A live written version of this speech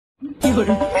Hello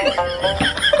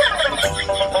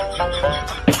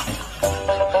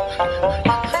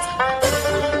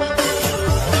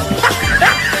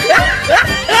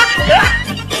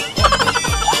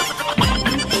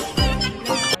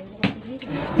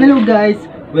guys!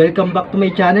 Welcome back to my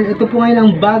channel. Ito po ngayon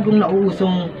ang bagong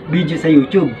nauusong video sa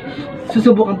YouTube.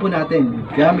 Susubukan po natin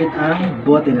gamit ang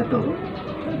bote na to.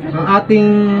 Ang ating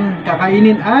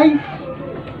kakainin ay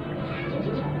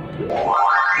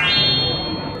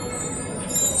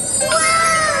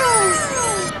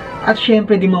at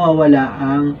syempre di mawawala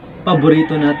ang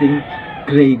paborito nating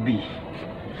gravy.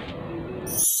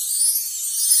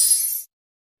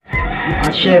 At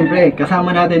syempre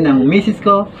kasama natin ng misis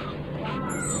ko.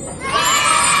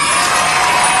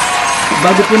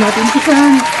 Bago po natin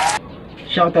umpisahan,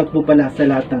 shoutout po pala sa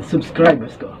lahat ng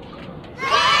subscribers ko.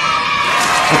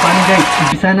 So paano guys,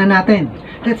 umpisahan na natin.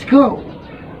 Let's go!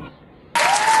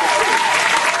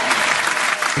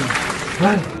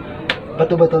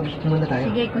 Bato-bato muna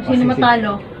tayo. Sige, kung sino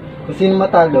matalo. Kung sino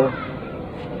matalo.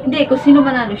 Hindi, kung sino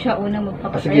manalo, siya unang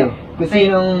magpapatayo. Sige, kung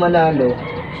sinong manalo,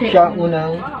 siya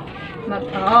unang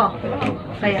Oo.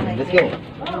 Kaya let's go.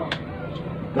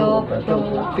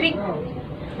 Pick.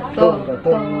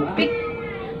 Pick.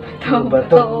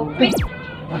 Pick.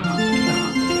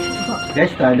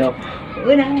 Guys, talo.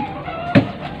 Una.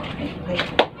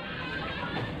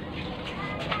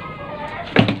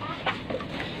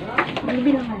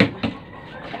 Magbilang ka naman.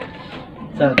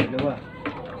 Sa dalawa.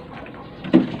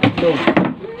 2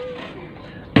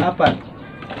 4 5.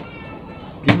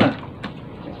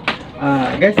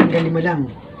 Guys, hanggang 5 lang.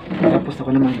 Tapos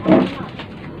ako naman.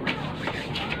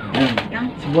 Ayan.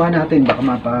 Subuhan natin. Baka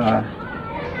mapa...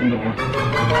 Ano ko?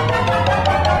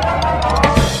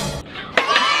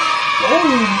 Oh!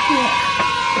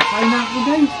 Kakain na ako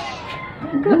guys.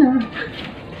 Hanggang na.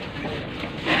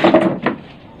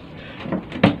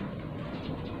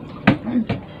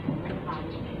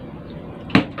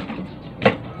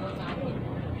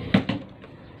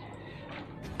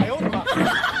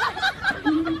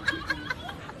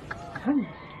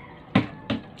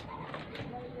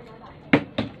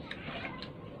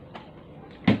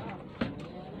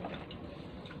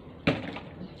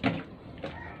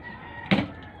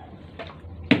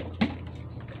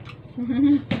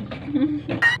 Hindi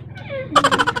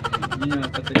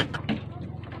na patay.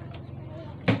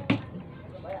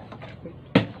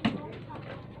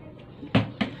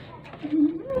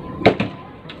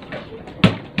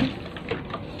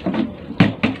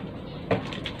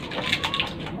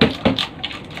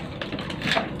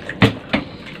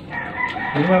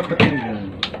 Hindi na patay yan.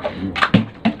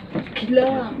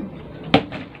 Kilang.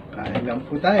 Kain lang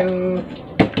po tayo.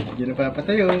 Hindi na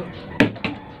papatayo.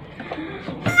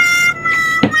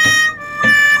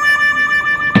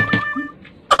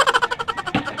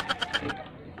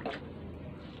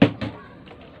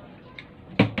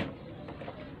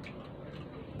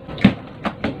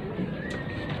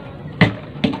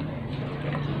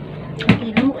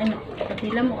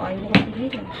 Patila mo, ayaw mo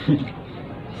patigilan.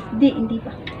 Hindi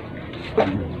pa.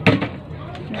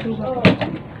 Naruga pa.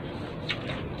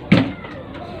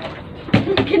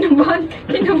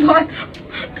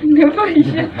 Kinabahan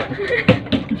siya.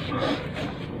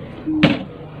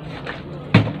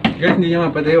 Guys, hindi niya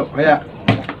mapatayo. Kaya,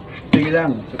 sige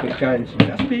lang. Sa pagkain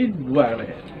siya. Speed, wala.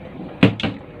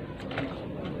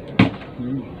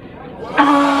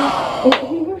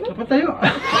 Napatayo.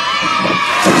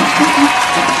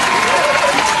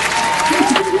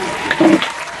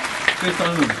 Ito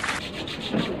ano?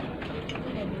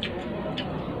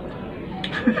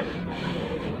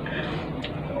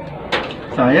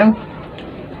 Sayang.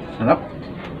 Sarap.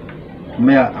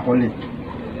 Mamaya ako ulit.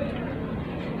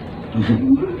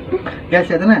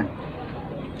 Guys, ito na.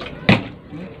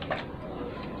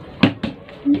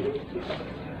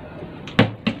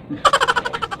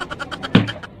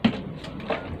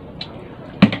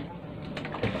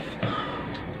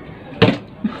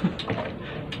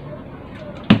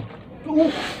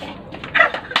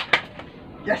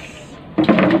 Yes!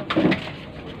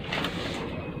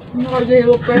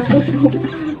 Nakadero pa ako.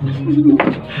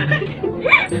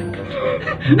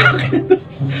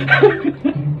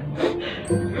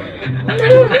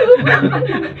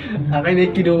 Akin na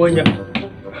yung kinuha niya.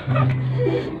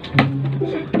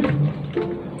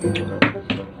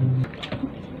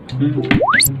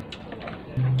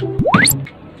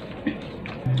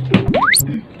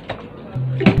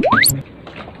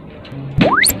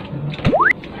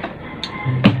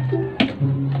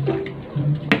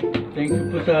 Thank you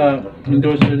po sa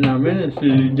endorser namin,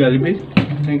 si Jollibee.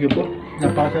 Thank you po.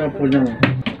 Napakasarap po ng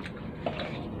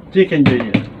chicken joy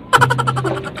niya.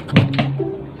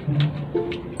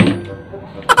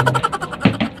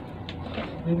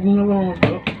 Hindi na ba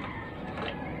ito?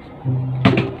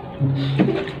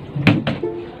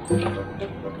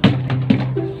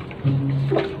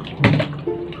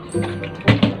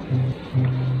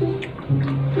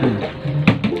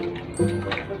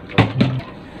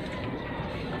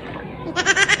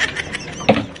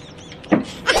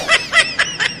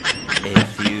 A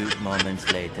few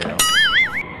moments later.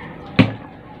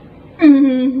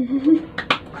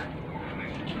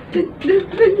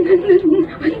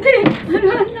 Hindi!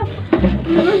 Ano?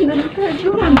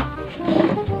 Delikado.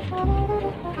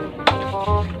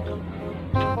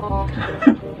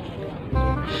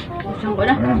 Saan ko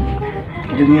na?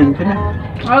 Ganyan ka na.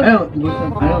 Wag. Ano,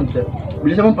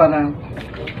 bilisan mo para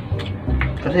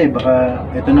kasi baka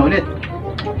ito na ulit.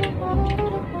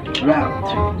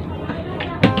 Wrapped.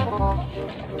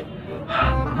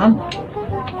 Aham.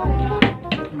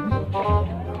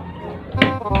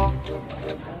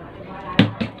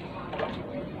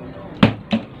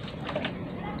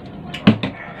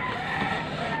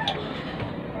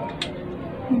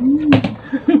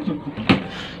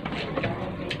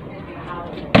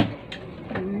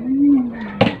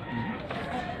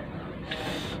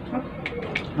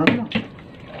 Ano?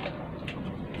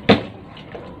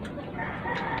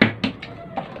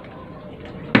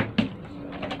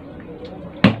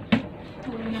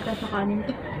 Huwag niya sa kanin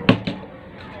ko.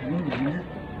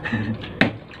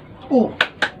 Oh,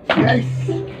 guys,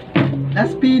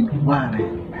 last speed, wari.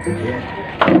 Ayan.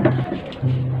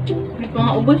 May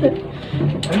pang-ubos eh.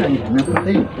 Ano, ayan,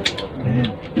 napatay. Ayan.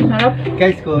 Sarap.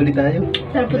 Guys, kulit tayo.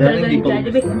 Sarap po Ayan, talaga hindi yung pa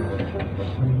Jollibee. ubos.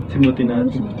 Simutin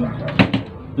natin.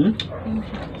 Hmm?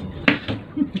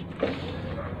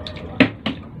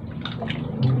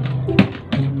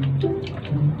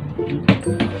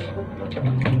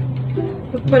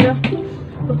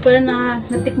 Pag pala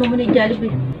natikmo mo ni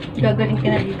Jollibee, gagaling ka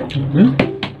na dito. Hmm?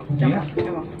 Tama. Yeah.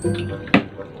 Tama.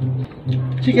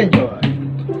 Chicken joy.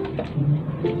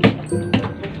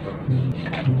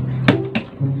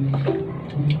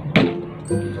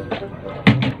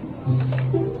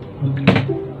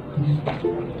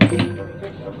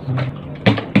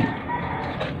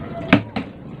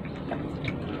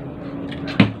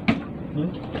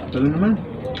 Talo naman.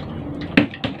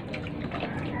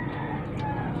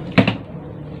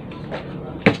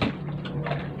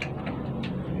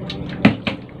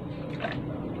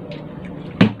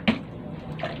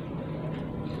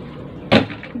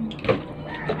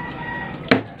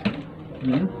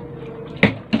 Hmm?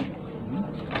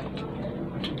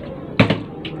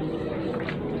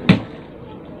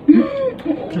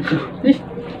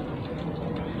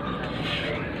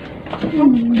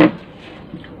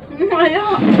 Kaya.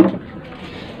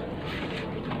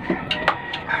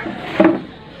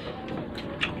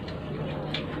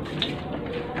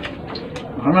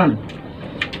 Kanan.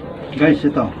 Guys,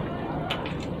 ito.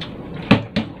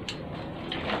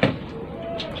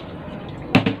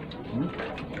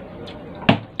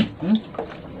 Hmm?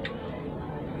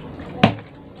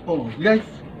 Oh, guys.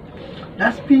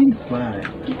 Last spin. Why?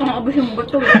 Hindi pa maabos yung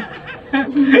buto eh.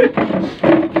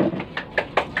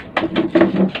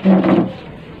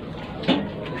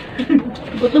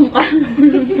 Gutom ka.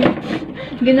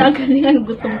 Ginagalingan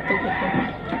gutom to.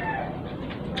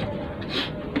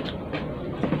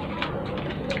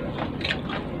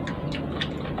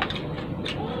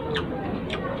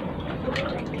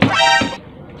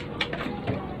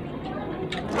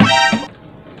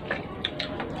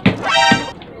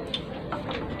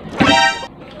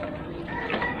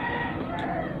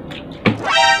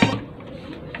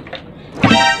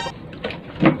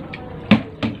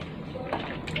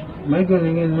 May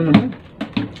galingin mo naman.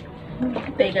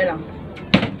 Teka lang.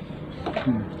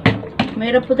 Hmm.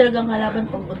 Mahirap po talagang kalaban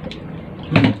pag buto.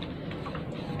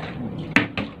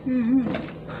 Hmm.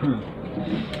 Hmm.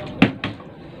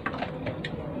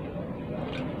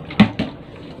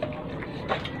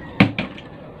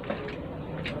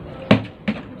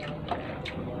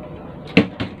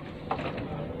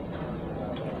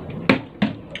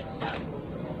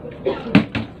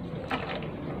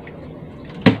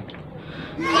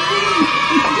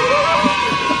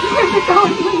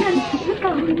 Bitawan mo yan.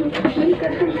 Bitawan mo. Balik ka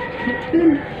dun.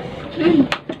 Dun. Dun.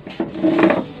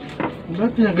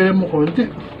 Ba't pinagalan mo konti?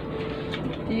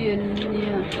 Yun.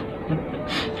 Yan.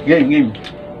 Game, game.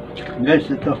 Guys,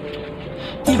 ito.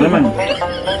 Ito naman.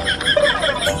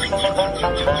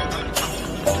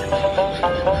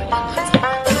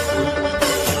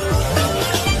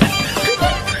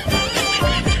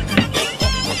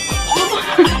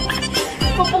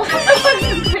 Papuksan naman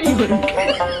yung kayo.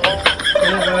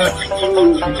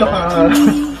 Dito ka.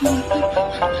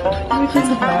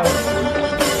 Dito ka.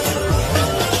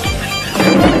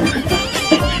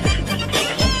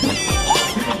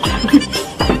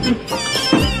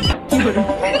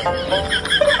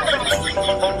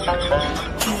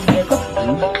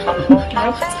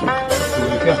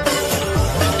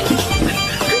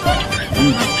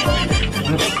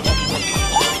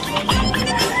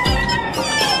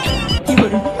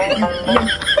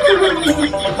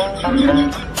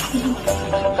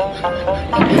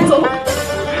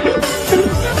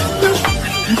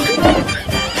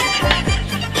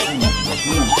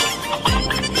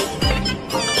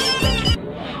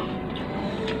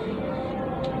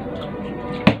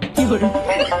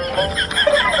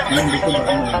 dito ba?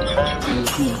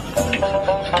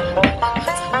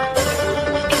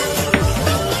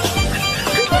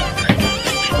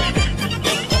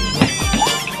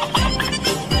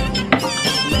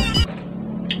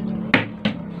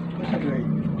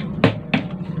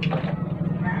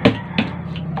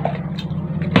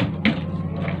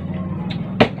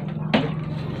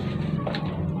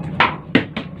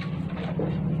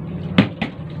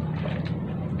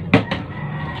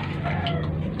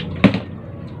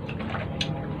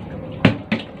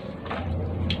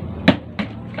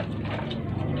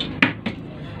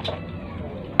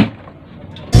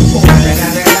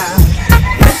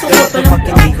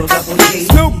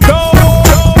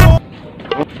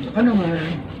 Ano nga?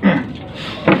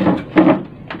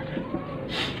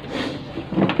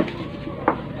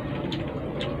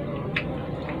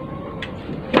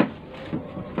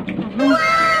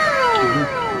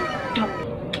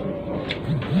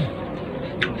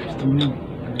 Gusto mo yun?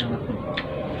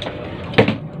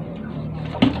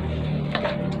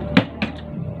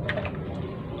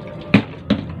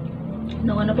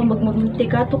 Naka na pa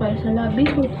magmagtikato kaya sa labi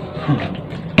ko.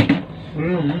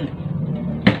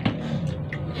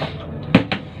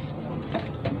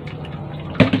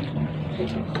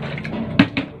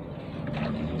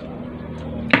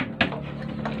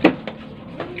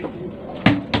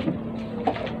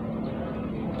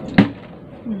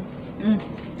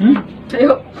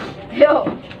 Tayo. Tayo.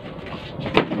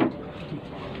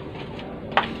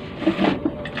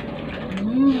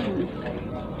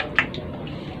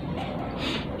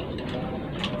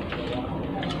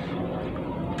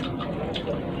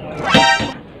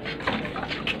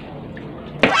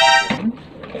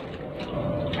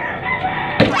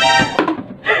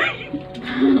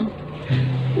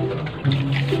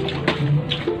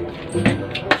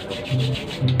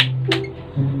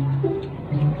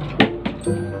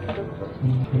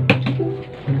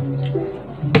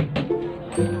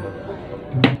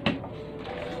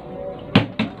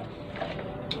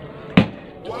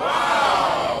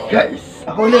 Guys,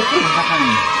 ako ulit yung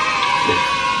makakain.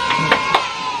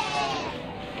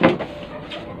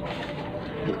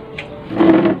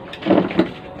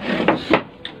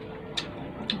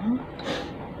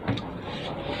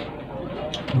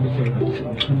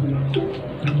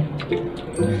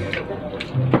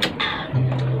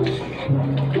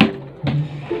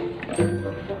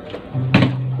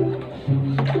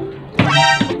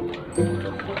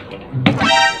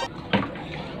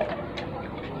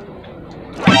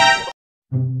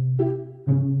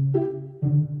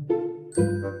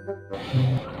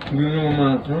 Hindi naman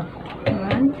mga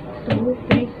 1, 2,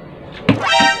 3.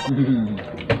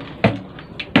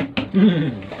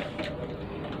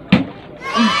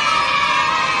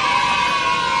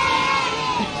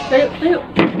 Tayo, tayo.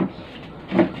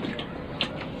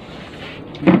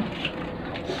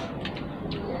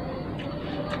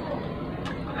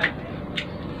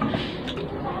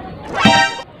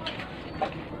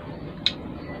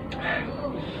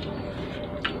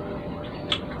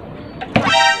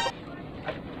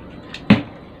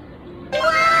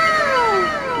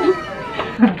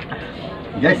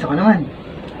 Guys, ako naman.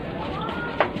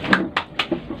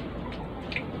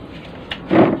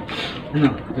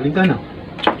 Ano? Galing ka, no?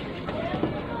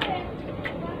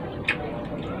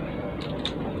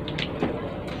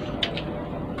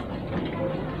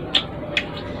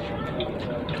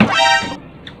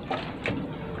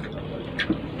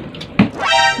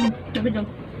 Sabi dyan.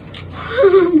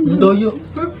 Ang doyo.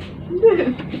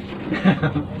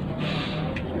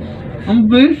 Ang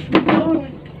bilis.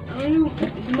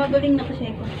 Magaling na kasi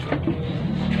ako.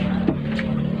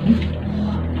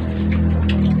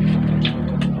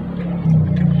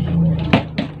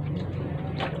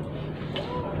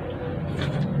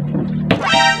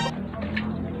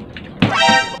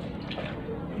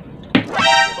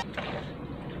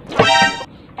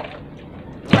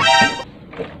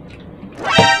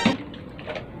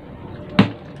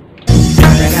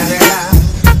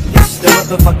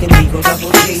 Motherfucking Eagle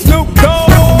Double G. Snoop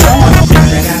Dogg.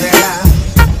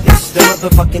 It's the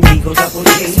motherfucking Eagle Double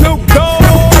G. Snoop Dogg.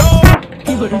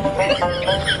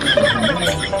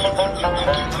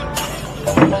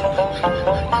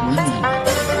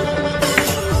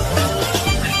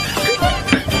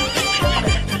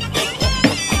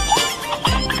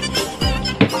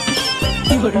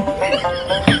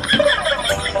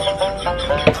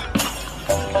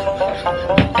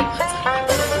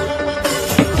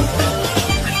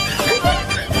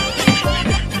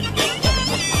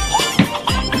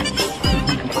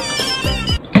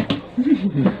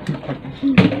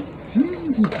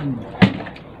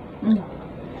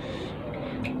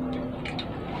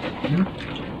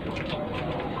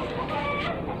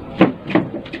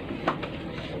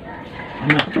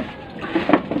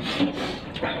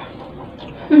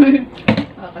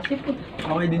 kasi po.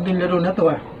 Okay din tong laro na to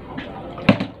ah.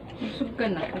 Busog ka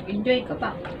na. Nag-enjoy ka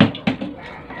pa.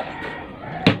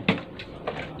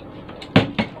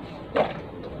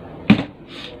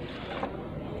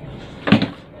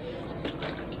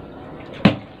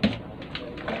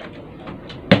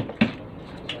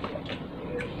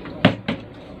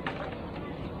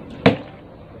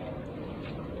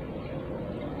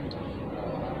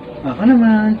 Ako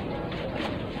naman.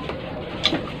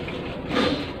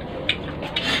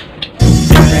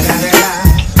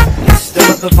 It's the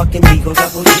motherfucking Eagle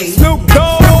Double G.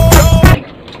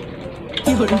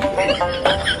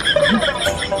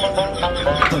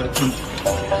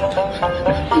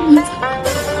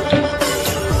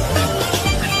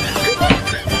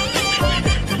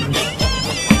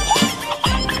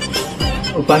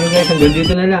 O paano guys, hanggang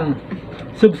dito na lang.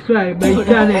 Subscribe my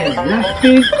channel,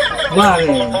 Plastic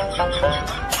Warren.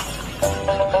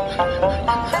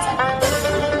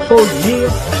 Oh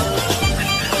yeah!